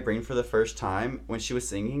in my brain for the first time when she was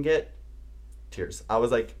singing it, tears. I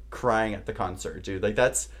was like crying at the concert, dude. Like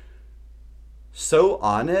that's so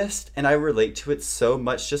honest and I relate to it so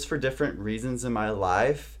much just for different reasons in my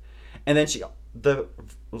life. And then the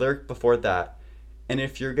lyric before that, and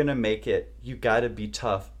if you're gonna make it, you gotta be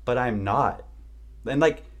tough, but I'm not. And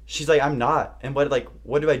like she's like, I'm not. And what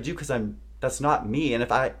do I do? Because that's not me. And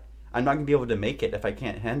if I'm not gonna be able to make it if I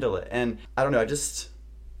can't handle it. And I don't know, I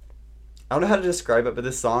don't know how to describe it, but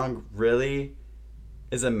this song really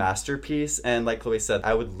is a masterpiece. And like Chloe said,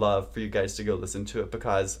 I would love for you guys to go listen to it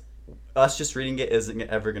because us just reading it isn't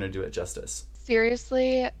ever going to do it justice.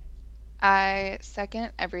 Seriously, I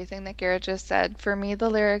second everything that Garrett just said. For me, the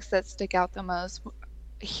lyrics that stick out the most,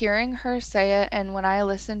 hearing her say it, and when I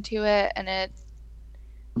listen to it and it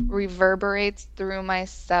reverberates through my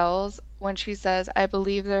cells when she says, I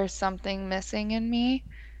believe there's something missing in me.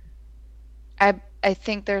 I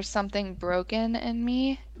think there's something broken in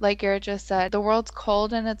me. Like Garrett just said, the world's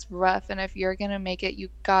cold and it's rough, and if you're gonna make it, you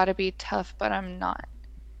gotta be tough, but I'm not.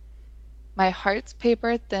 My heart's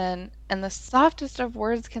paper thin, and the softest of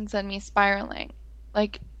words can send me spiraling.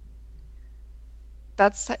 Like,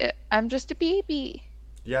 that's it. I'm just a baby.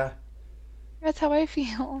 Yeah. That's how I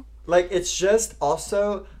feel. Like it's just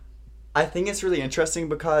also I think it's really interesting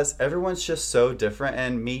because everyone's just so different,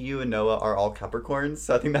 and me, you, and Noah are all Capricorns,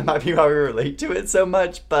 so I think that might be why we relate to it so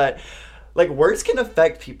much. But like words can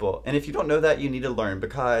affect people, and if you don't know that, you need to learn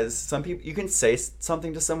because some people you can say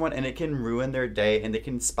something to someone and it can ruin their day, and they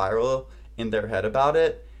can spiral in their head about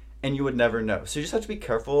it, and you would never know. So you just have to be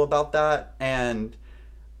careful about that. And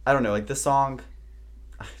I don't know, like this song,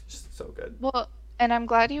 just so good. Well, and I'm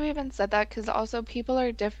glad you even said that because also people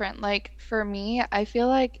are different. Like for me, I feel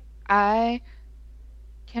like I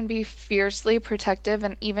can be fiercely protective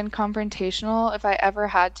and even confrontational if I ever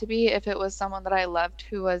had to be, if it was someone that I loved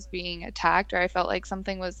who was being attacked or I felt like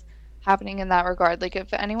something was happening in that regard. Like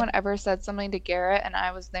if anyone ever said something to Garrett and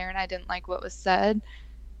I was there and I didn't like what was said,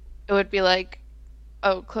 it would be like,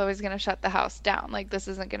 oh, Chloe's gonna shut the house down. Like this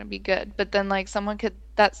isn't gonna be good. But then like someone could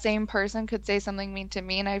that same person could say something mean to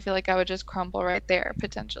me and I feel like I would just crumble right there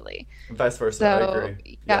potentially. Vice versa, I So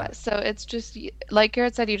agree. Yeah. yeah, so it's just like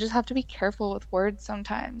Garrett said, you just have to be careful with words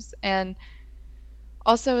sometimes. And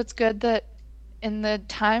also it's good that in the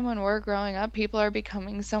time when we're growing up, people are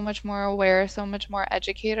becoming so much more aware, so much more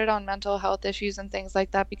educated on mental health issues and things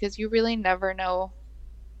like that because you really never know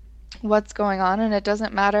what's going on. And it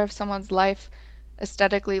doesn't matter if someone's life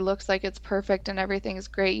aesthetically looks like it's perfect and everything's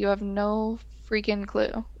great. You have no freaking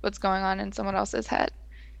clue what's going on in someone else's head.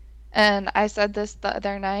 And I said this the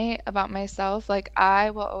other night about myself, like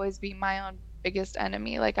I will always be my own biggest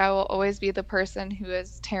enemy. Like I will always be the person who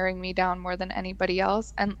is tearing me down more than anybody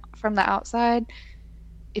else. And from the outside,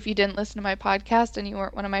 if you didn't listen to my podcast and you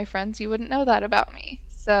weren't one of my friends, you wouldn't know that about me.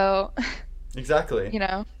 So, Exactly.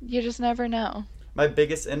 you just never know. My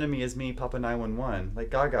biggest enemy is me, Papa 911,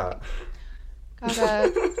 like Gaga.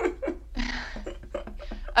 Gaga,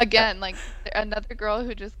 again, like another girl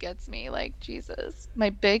who just gets me, like Jesus. My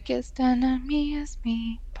biggest enemy is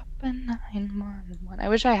me. Papa 911. I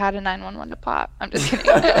wish I had a 911 to pop. I'm just kidding.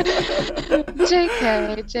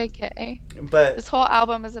 JK, JK. But This whole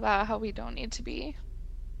album is about how we don't need to be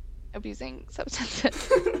abusing substances.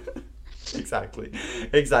 exactly,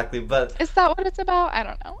 exactly. But Is that what it's about? I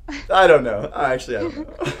don't know. I don't know. I don't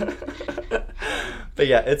know. But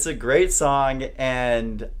yeah, it's a great song,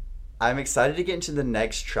 and I'm excited to get into the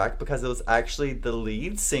next track because it was actually the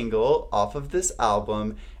lead single off of this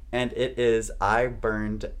album, and it is I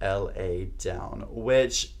Burned LA Down,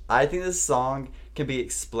 which I think this song can be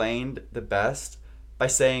explained the best by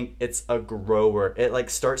saying it's a grower. It like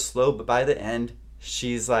starts slow, but by the end,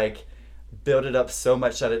 she's like built it up so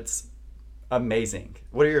much that it's amazing.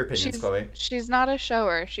 What are your opinions, She's Chloe? she's not a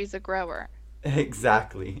shower, she's a grower.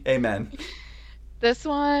 Exactly. Amen. This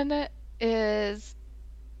one is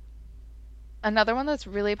another one that's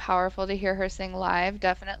really powerful to hear her sing live,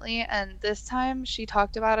 definitely. And this time she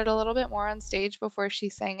talked about it a little bit more on stage before she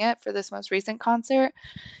sang it for this most recent concert.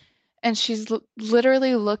 And she's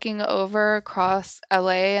literally looking over across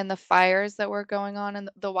LA and the fires that were going on and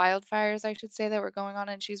the wildfires, I should say, that were going on.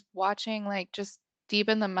 And she's watching, like, just deep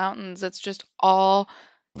in the mountains. It's just all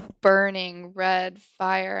burning red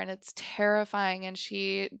fire and it's terrifying. And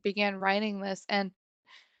she began writing this. And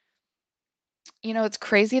it's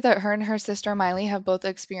crazy that her and her sister Miley have both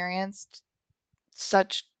experienced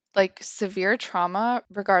such like severe trauma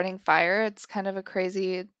regarding fire. It's kind of a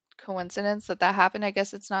crazy coincidence that that happened. I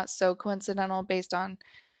guess it's not so coincidental based on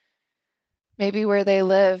maybe where they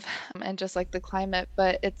live and just like the climate,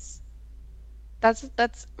 but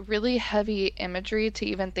that's really heavy imagery to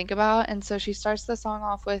even think about. And so she starts the song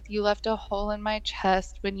off with, "You left a hole in my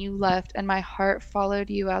chest when you left, and my heart followed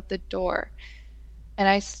you out the door. And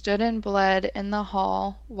I stood and bled in the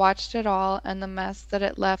hall, watched it all and the mess that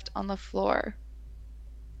it left on the floor."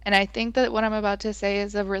 And I think that what I'm about to say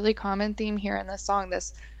is a really common theme here in this song.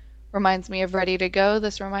 This reminds me of Ready to Go.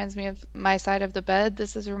 This reminds me of My Side of the Bed.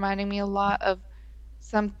 This is reminding me a lot of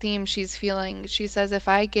some theme she's feeling. She says, "If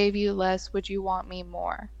I gave you less, would you want me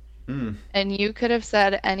more?" Mm. And you could have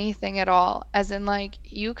said anything at all, as in, like,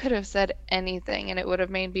 you could have said anything and it would have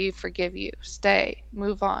made me forgive you, stay,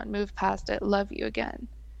 move on, move past it, love you again.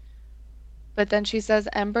 But then she says,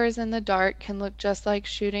 "Embers in the dark can look just like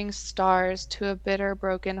shooting stars to a bitter,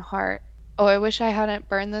 broken heart. Oh, I wish I hadn't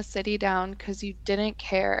burned the city down 'cause you didn't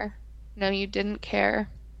care. No, you didn't care.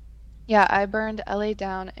 Yeah, I burned LA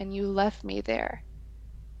down and you left me there.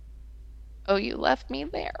 Oh, you left me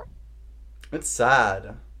there." It's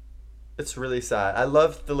sad. It's really sad. I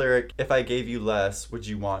love the lyric, "If I gave you less, would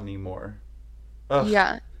you want me more?" Ugh,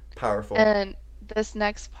 Yeah. powerful. And this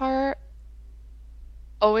next part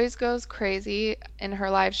always goes crazy in her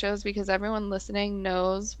live shows because everyone listening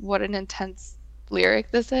knows what an intense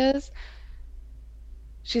lyric this is.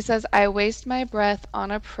 She says, "I waste my breath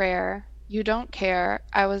on a prayer. You don't care.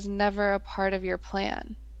 I was never a part of your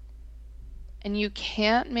plan." And you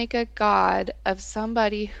can't make a god of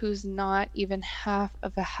somebody who's not even half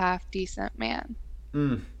of a half decent man.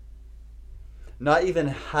 Mm, not even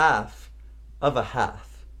half of a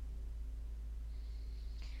half.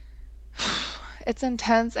 It's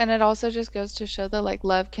intense, and it also just goes to show that like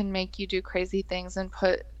love can make you do crazy things and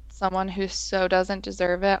put someone who so doesn't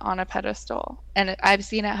deserve it on a pedestal. And I've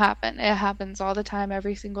seen it happen. It happens all the time,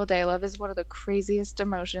 every single day. Love is one of the craziest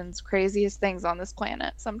emotions, craziest things on this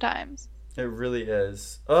planet sometimes. It really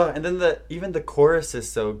is. Oh, and then the even the chorus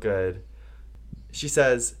is so good. She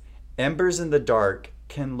says, "Embers in the dark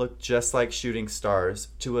can look just like shooting stars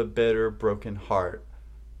to a bitter, broken heart."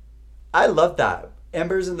 I love that.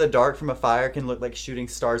 Embers in the dark from a fire can look like shooting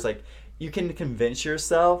stars. Like you can convince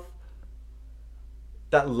yourself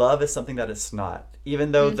that love is something that it's not.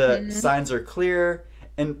 Even though the Hmm. signs are clear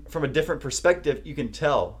and from a different perspective, you can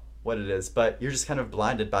tell what it is, but you're just kind of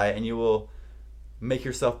blinded by it and you will make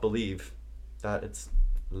yourself believe that it's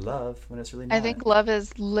love when it's really I not. think love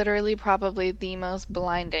is literally probably the most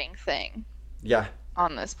blinding thing Yeah.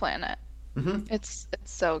 on this planet. Hmm. It's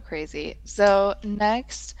so crazy. So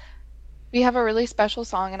next we have a really special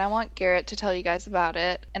song, and I want Garrett to tell you guys about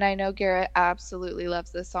it. And I know Garrett absolutely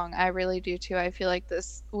loves this song. I really do too. I feel like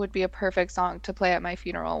this would be a perfect song to play at my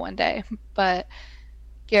funeral one day. But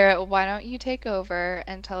Garrett, why don't you take over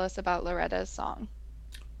and tell us about Loretta's song?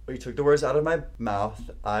 You took the words out of my mouth.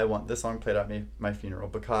 I want this song played at my funeral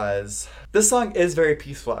because this song is very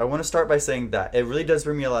peaceful. I want to start by saying that it really does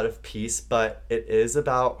bring me a lot of peace, but it is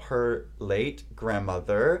about her late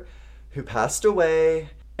grandmother who passed away,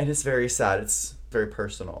 and it's very sad. It's very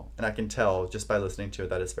personal, and I can tell just by listening to it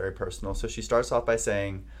that it's very personal. So she starts off by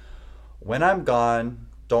saying, "When I'm gone,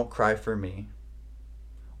 don't cry for me.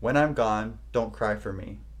 When I'm gone, don't cry for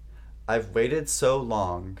me. I've waited so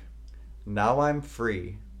long. Now I'm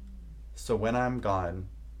free. So when I'm gone,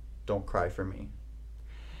 don't cry for me."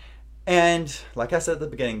 And like I said at the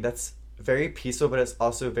beginning, that's very peaceful, but it's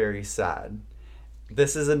also very sad.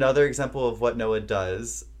 This is another example of what Noah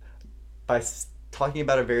does by talking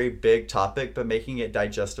about a very big topic, but making it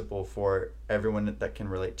digestible for everyone that can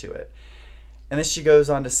relate to it. And then she goes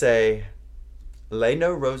on to say, "Lay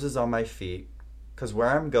no roses on my feet, because where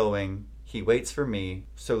I'm going, he waits for me,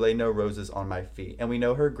 so lay no roses on my feet." And we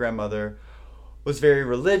know her grandmother was very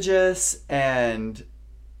religious, and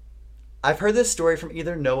I've heard this story from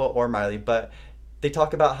either Noah or Miley, but they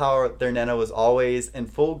talk about how their Nana was always in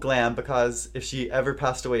full glam because if she ever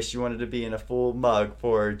passed away, she wanted to be in a full mug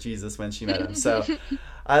for Jesus when she met him. So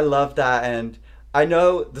I love that. And I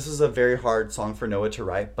know this is a very hard song for Noah to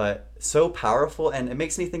write, but so powerful. And it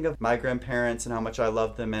makes me think of my grandparents and how much I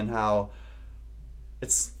love them and how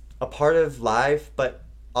it's a part of life, but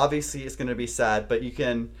obviously it's going to be sad. But you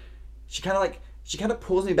can, she kind of like, she kind of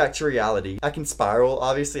pulls me back to reality. I can spiral,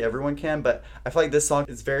 obviously everyone can, but I feel like this song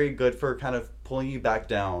is very good for kind of pulling you back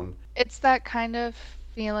down. It's that kind of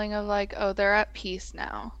feeling of like, oh, they're at peace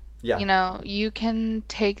now. Yeah. You know, you can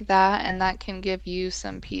take that and that can give you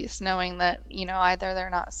some peace, knowing that, either they're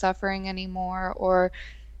not suffering anymore, or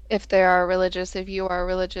if they are religious, if you are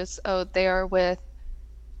religious, oh, they are with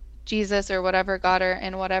Jesus or whatever God or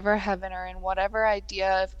in whatever heaven or in whatever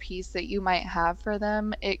idea of peace that you might have for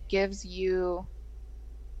them. It gives you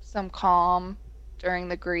some calm during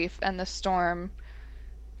the grief and the storm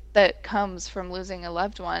that comes from losing a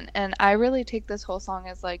loved one. And I really take this whole song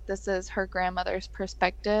as like this is her grandmother's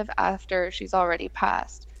perspective after she's already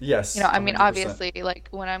passed. Yes, I mean, 100%. obviously, like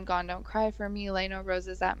when I'm gone, don't cry for me, lay no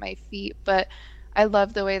roses at my feet. But I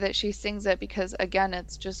love the way that she sings it because, again,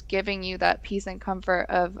 it's just giving you that peace and comfort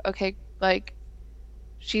of, okay, like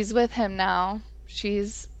she's with him now.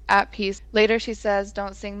 She's at peace. Later, she says,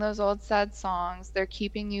 don't sing those old sad songs. They're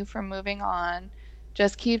keeping you from moving on.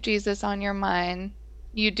 Just keep Jesus on your mind.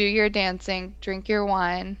 You do your dancing, drink your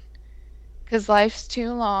wine. 'Cause life's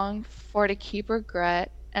too long for to keep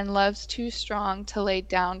regret, and love's too strong to lay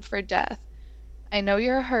down for death. I know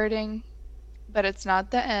you're hurting, but it's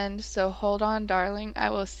not the end, so hold on, darling. I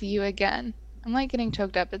will see you again. I'm like getting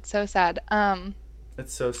choked up. It's so sad.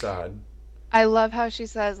 It's so sad. I love how she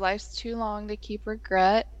says life's too long to keep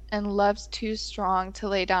regret and love's too strong to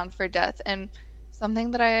lay down for death. And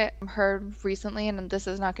something that I heard recently, and this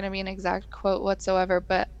is not going to be an exact quote whatsoever,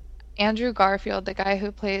 but Andrew Garfield, the guy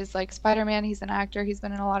who plays like Spider-Man, he's an actor, he's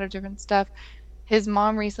been in a lot of different stuff. His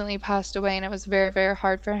mom recently passed away, and it was very, very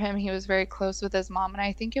hard for him. He was very close with his mom, and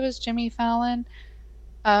I think it was Jimmy Fallon.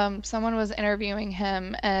 Someone was interviewing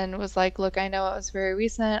him and was like, "Look, I know it was very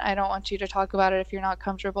recent. I don't want you to talk about it if you're not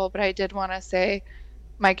comfortable, but I did want to say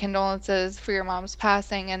my condolences for your mom's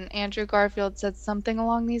passing." And Andrew Garfield said something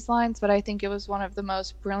along these lines, but I think it was one of the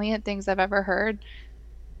most brilliant things I've ever heard.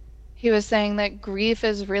 he was saying that grief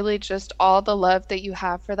is really just all the love that you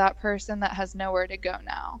have for that person that has nowhere to go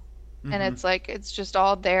now. And Mm-hmm. it's like it's just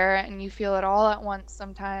all there and you feel it all at once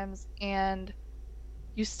sometimes and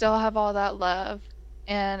you still have all that love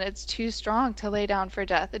and it's too strong to lay down for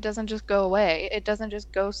death. It doesn't just go away. It doesn't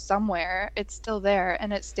just go somewhere. It's still there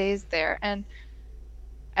and it stays there. And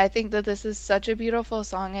I think that this is such a beautiful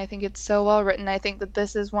song. I think it's so well written. I think that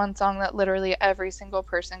this is one song that literally every single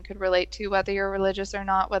person could relate to, whether you're religious or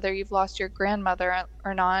not, whether you've lost your grandmother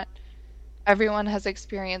or not. Everyone has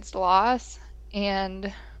experienced loss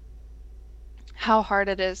and how hard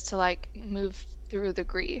it is to like move through the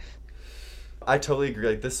grief. I totally agree.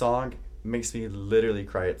 Like, this song makes me literally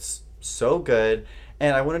cry. It's so good.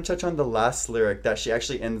 And I want to touch on the last lyric that she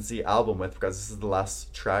actually ends the album with, because this is the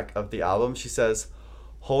last track of the album. She says,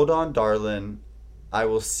 "Hold on, darling, I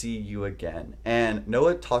will see you again." And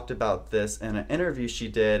Noah talked about this in an interview she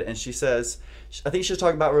did, and she says, I think she was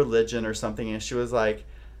talking about religion or something, and she was like,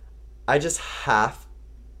 I just have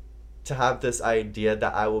to have this idea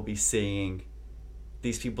that I will be seeing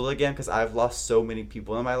these people again, because I've lost so many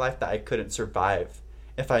people in my life that I couldn't survive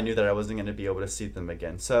if I knew that I wasn't going to be able to see them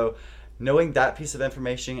again. So knowing that piece of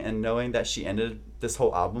information and knowing that she ended this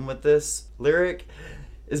whole album with this lyric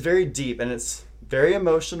is very deep and it's very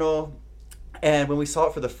emotional. And when we saw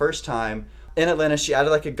it for the first time in Atlanta, she added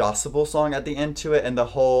like a gospel song at the end to it, and the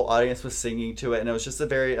whole audience was singing to it, and it was just a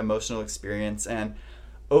very emotional experience. And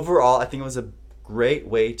overall, I think it was a great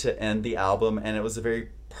way to end the album, and it was a very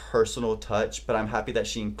personal touch, but I'm happy that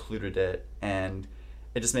she included it, and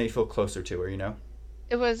it just made me feel closer to her, you know?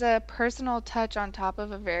 It was a personal touch on top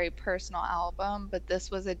of a very personal album, but this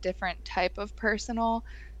was a different type of personal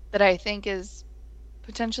that I think is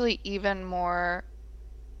potentially even more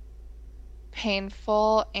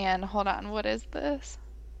painful. And hold on, what is this?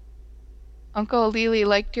 Uncle Lily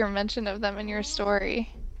liked your mention of them in your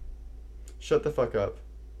story. Shut the fuck up.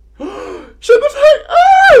 Shut the fuck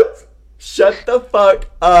up! Shut the fuck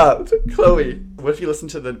up! Chloe, what if you listen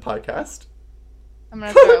to the podcast? I'm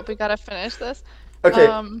gonna throw up. We gotta finish this. Okay,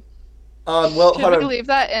 well, Should hold we on. leave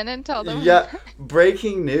that in and tell them? Yeah,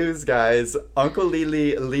 breaking news, guys. Uncle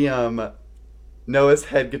Lily Liam, Noah's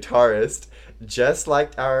head guitarist, just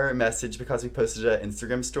liked our message because we posted an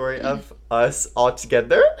Instagram story of us all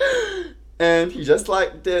together. And he just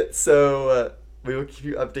liked it, so we will keep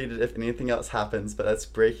you updated if anything else happens. But that's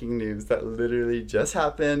breaking news that literally just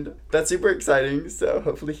happened. That's super exciting, so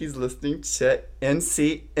hopefully he's listening to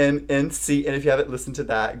NCNNC. And if you haven't listened to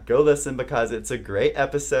that, go listen because it's a great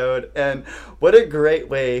episode. And what a great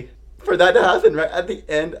way for that to happen right at the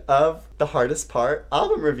end of the hardest part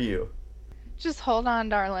album review. Just hold on,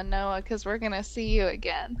 darling Noah, because we're gonna see you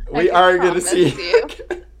again. I We can are going to promise see you.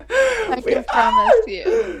 I We can promise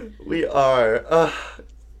you. We are.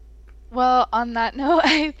 Well, on that note,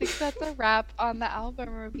 I think that's a wrap on the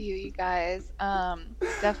album review, you guys.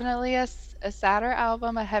 Definitely a sadder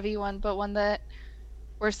album, a heavy one, but one that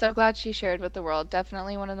we're so glad she shared with the world.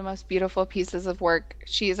 Definitely one of the most beautiful pieces of work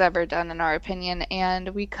she's ever done, in our opinion. And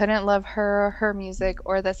we couldn't love her music,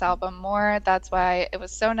 or this album more. That's why it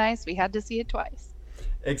was so nice. We had to see it twice.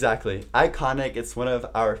 Exactly. Iconic. It's one of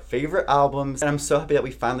our favorite albums. And I'm so happy that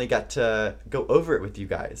we finally got to go over it with you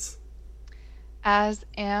guys. As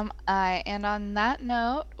am I. And on that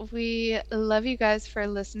note, we love you guys for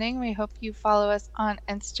listening. We hope you follow us on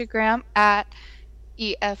Instagram at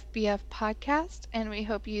EFBF Podcast. And we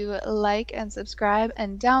hope you like and subscribe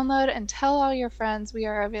and download and tell all your friends. We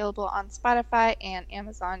are available on Spotify and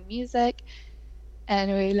Amazon Music.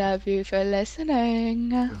 And we love you for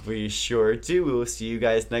listening. We sure do. We will see you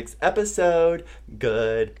guys next episode.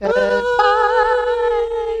 Goodbye. Goodbye.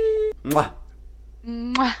 Mwah.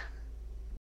 Mwah.